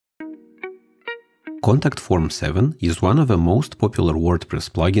Contact Form 7 is one of the most popular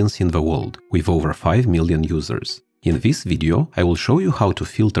WordPress plugins in the world, with over 5 million users. In this video, I will show you how to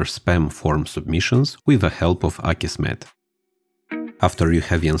filter spam form submissions with the help of Akismet. After you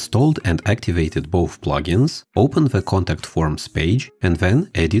have installed and activated both plugins, open the Contact Forms page and then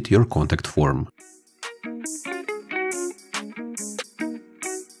edit your contact form.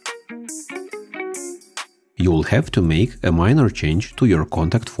 You will have to make a minor change to your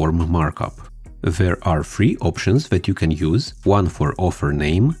contact form markup. There are 3 options that you can use, one for offer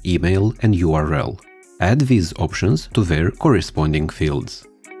name, email and URL. Add these options to their corresponding fields.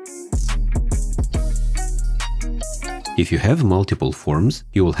 If you have multiple forms,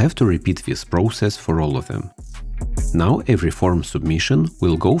 you will have to repeat this process for all of them. Now every form submission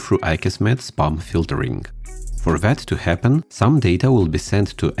will go through Akismet spam filtering. For that to happen, some data will be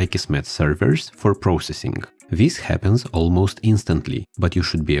sent to Akismet servers for processing. This happens almost instantly, but you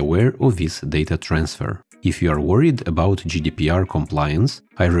should be aware of this data transfer. If you are worried about GDPR compliance,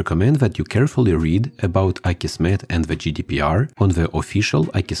 I recommend that you carefully read about Akismet and the GDPR on the official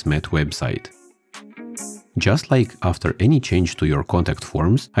Akismet website. Just like after any change to your contact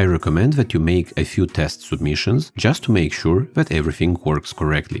forms, I recommend that you make a few test submissions just to make sure that everything works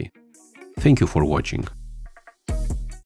correctly. Thank you for watching.